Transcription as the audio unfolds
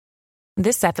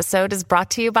This episode is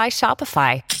brought to you by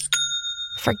Shopify.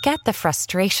 Forget the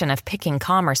frustration of picking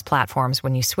commerce platforms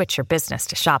when you switch your business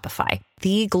to Shopify,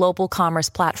 the global commerce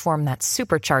platform that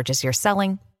supercharges your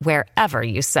selling wherever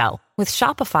you sell. With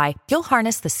Shopify, you'll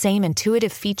harness the same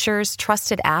intuitive features,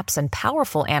 trusted apps, and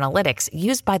powerful analytics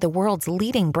used by the world's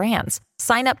leading brands.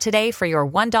 Sign up today for your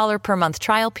 $1 per month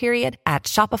trial period at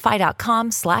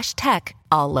shopify.com/tech,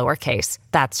 all lowercase.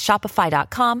 That's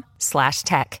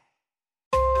shopify.com/tech.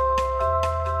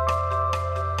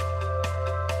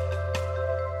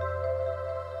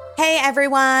 Hey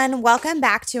everyone, welcome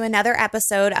back to another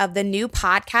episode of the new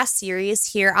podcast series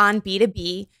here on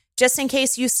B2B. Just in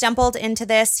case you stumbled into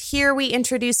this, here we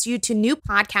introduce you to new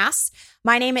podcasts.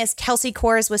 My name is Kelsey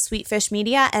Kors with Sweetfish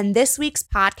Media, and this week's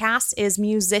podcast is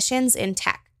Musicians in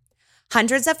Tech.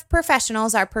 Hundreds of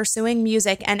professionals are pursuing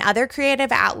music and other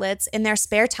creative outlets in their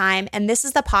spare time, and this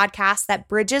is the podcast that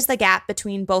bridges the gap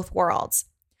between both worlds.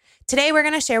 Today, we're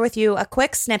going to share with you a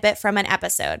quick snippet from an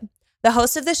episode. The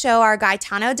hosts of the show are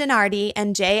Gaetano DiNardi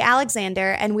and Jay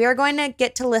Alexander, and we are going to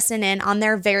get to listen in on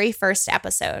their very first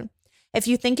episode. If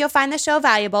you think you'll find the show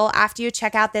valuable after you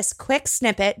check out this quick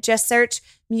snippet, just search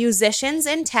Musicians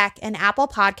in Tech in Apple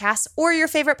Podcasts or your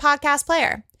favorite podcast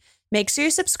player. Make sure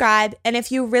you subscribe, and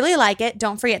if you really like it,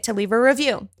 don't forget to leave a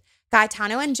review.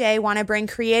 Gaetano and Jay want to bring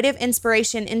creative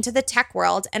inspiration into the tech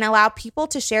world and allow people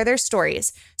to share their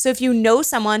stories. So if you know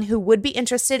someone who would be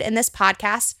interested in this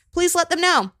podcast, please let them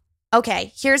know.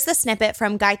 Okay, here's the snippet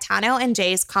from Gaetano and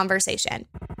Jay's conversation.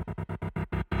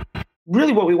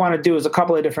 Really what we want to do is a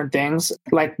couple of different things.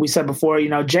 Like we said before,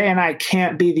 Jay and I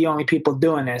can't be the only people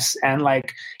doing this. And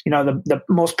the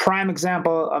most prime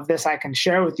example of this I can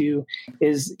share with you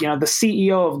is, the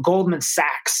CEO of Goldman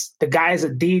Sachs. The guy is a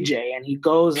DJ and he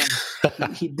goes and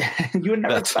he you would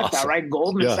never expect awesome. That, right?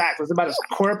 Goldman Sachs is about as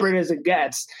corporate as it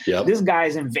gets. Yep. This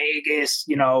guy's in Vegas,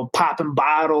 popping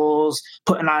bottles,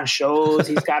 putting on shows.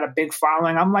 He's got a big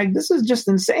following. I'm like, this is just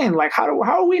insane. Like, how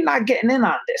are we not getting in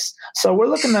on this? So we're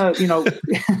looking to,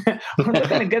 we're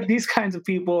looking to get these kinds of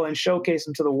people and showcase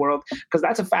them to the world because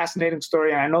that's a fascinating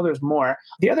story. And I know there's more.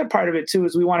 The other part of it too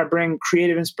is we want to bring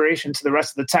creative inspiration to the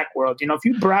rest of the tech world. If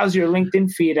you browse your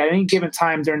LinkedIn feed at any given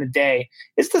time during the day,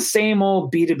 it's the same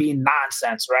old B2B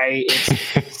nonsense, right?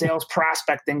 It's sales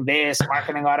prospecting this,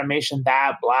 marketing automation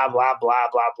that, blah, blah, blah,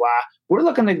 blah, blah. We're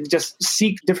looking to just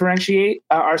differentiate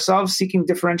ourselves, seeking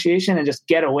differentiation and just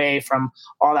get away from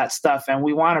all that stuff. And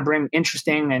we want to bring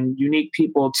interesting and unique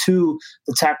people to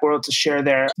the tech world to share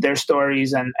their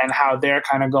stories and how they're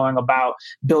kind of going about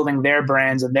building their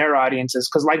brands and their audiences.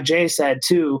 Because like Jay said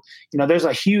too, there's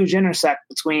a huge intersect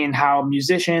between how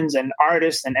musicians and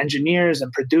artists and engineers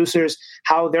and producers,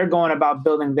 how they're going about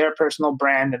building their personal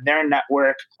brand and their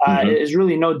network is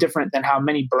really no different than how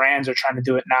many brands are trying to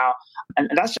do it now. And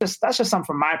that's just something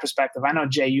from my perspective. I know,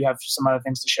 Jay, you have some other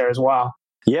things to share as well.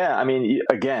 Yeah, I mean,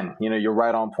 again, you're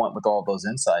right on point with all those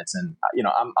insights. And,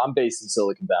 I'm based in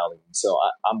Silicon Valley. So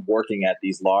I'm working at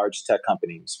these large tech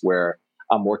companies where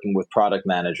I'm working with product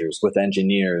managers, with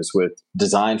engineers, with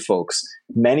design folks,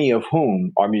 many of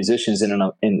whom are musicians in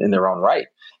their own right.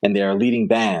 And they're leading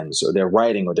bands or they're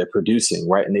writing or they're producing,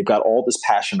 right? And they've got all this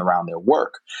passion around their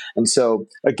work. And so,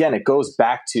 again, it goes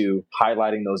back to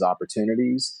highlighting those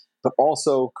opportunities, but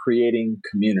also creating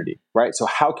community, right? So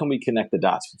how can we connect the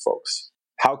dots for folks?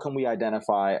 How can we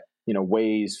identify,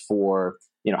 ways for,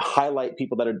 highlight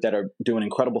people that are doing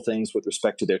incredible things with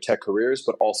respect to their tech careers,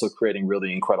 but also creating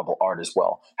really incredible art as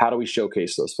well? How do we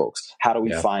showcase those folks? How do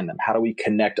we find them? How do we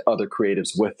connect other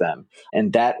creatives with them?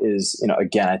 And that is,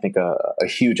 again, I think a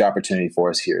huge opportunity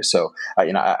for us here. So,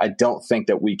 I don't think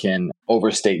that we can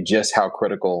overstate just how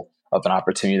critical of an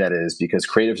opportunity that is, because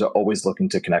creatives are always looking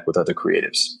to connect with other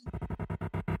creatives.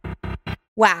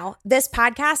 Wow, this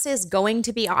podcast is going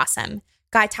to be awesome.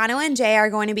 Gaetano and Jay are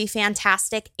going to be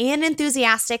fantastic and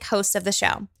enthusiastic hosts of the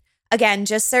show. Again,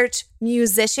 just search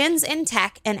Musicians in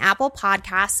Tech in Apple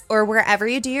Podcasts or wherever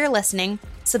you do your listening.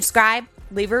 Subscribe,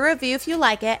 leave a review if you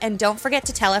like it, and don't forget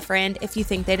to tell a friend if you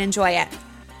think they'd enjoy it.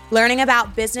 Learning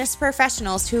about business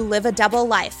professionals who live a double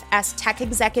life as tech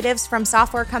executives from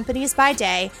software companies by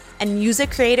day and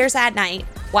music creators at night.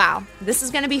 Wow, this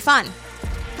is going to be fun.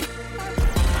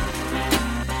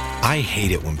 I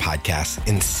hate it when podcasts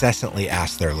incessantly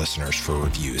ask their listeners for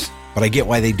reviews, but I get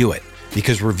why they do it,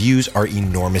 because reviews are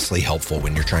enormously helpful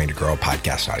when you're trying to grow a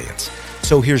podcast audience.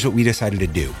 So here's what we decided to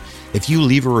do. If you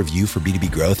leave a review for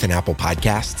B2B Growth in Apple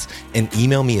Podcasts and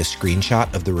email me a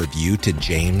screenshot of the review to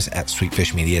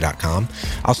james@sweetfishmedia.com,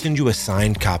 I'll send you a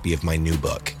signed copy of my new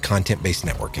book, Content-Based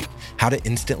Networking, How to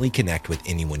Instantly Connect with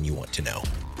Anyone You Want to Know.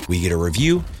 We get a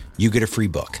review, you get a free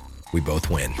book. We both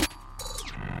win.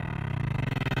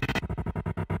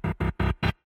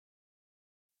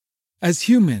 As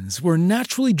humans, we're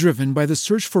naturally driven by the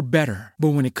search for better.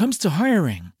 But when it comes to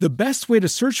hiring, the best way to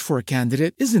search for a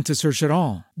candidate isn't to search at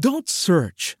all. Don't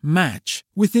search, match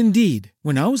with Indeed.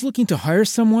 When I was looking to hire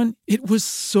someone, it was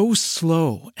so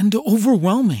slow and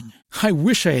overwhelming. I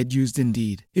wish I had used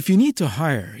Indeed. If you need to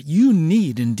hire, you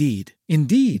need Indeed.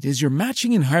 Indeed is your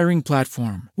matching and hiring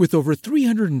platform with over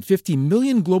 350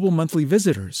 million global monthly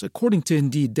visitors, according to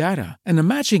Indeed data, and a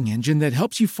matching engine that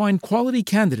helps you find quality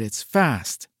candidates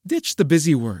fast. Ditch the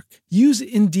busy work. Use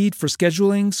Indeed for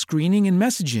scheduling, screening, and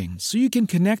messaging so you can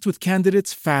connect with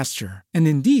candidates faster. And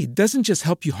Indeed doesn't just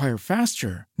help you hire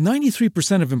faster.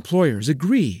 93% of employers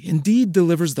agree Indeed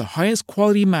delivers the highest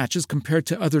quality matches compared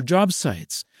to other job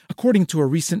sites, according to a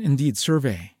recent Indeed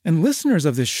survey. And listeners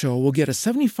of this show will get a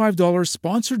 $75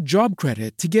 sponsored job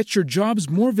credit to get your jobs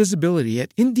more visibility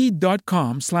at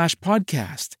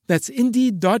Indeed.com/podcast. That's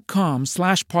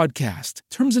Indeed.com/podcast.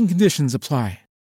 Terms and conditions apply.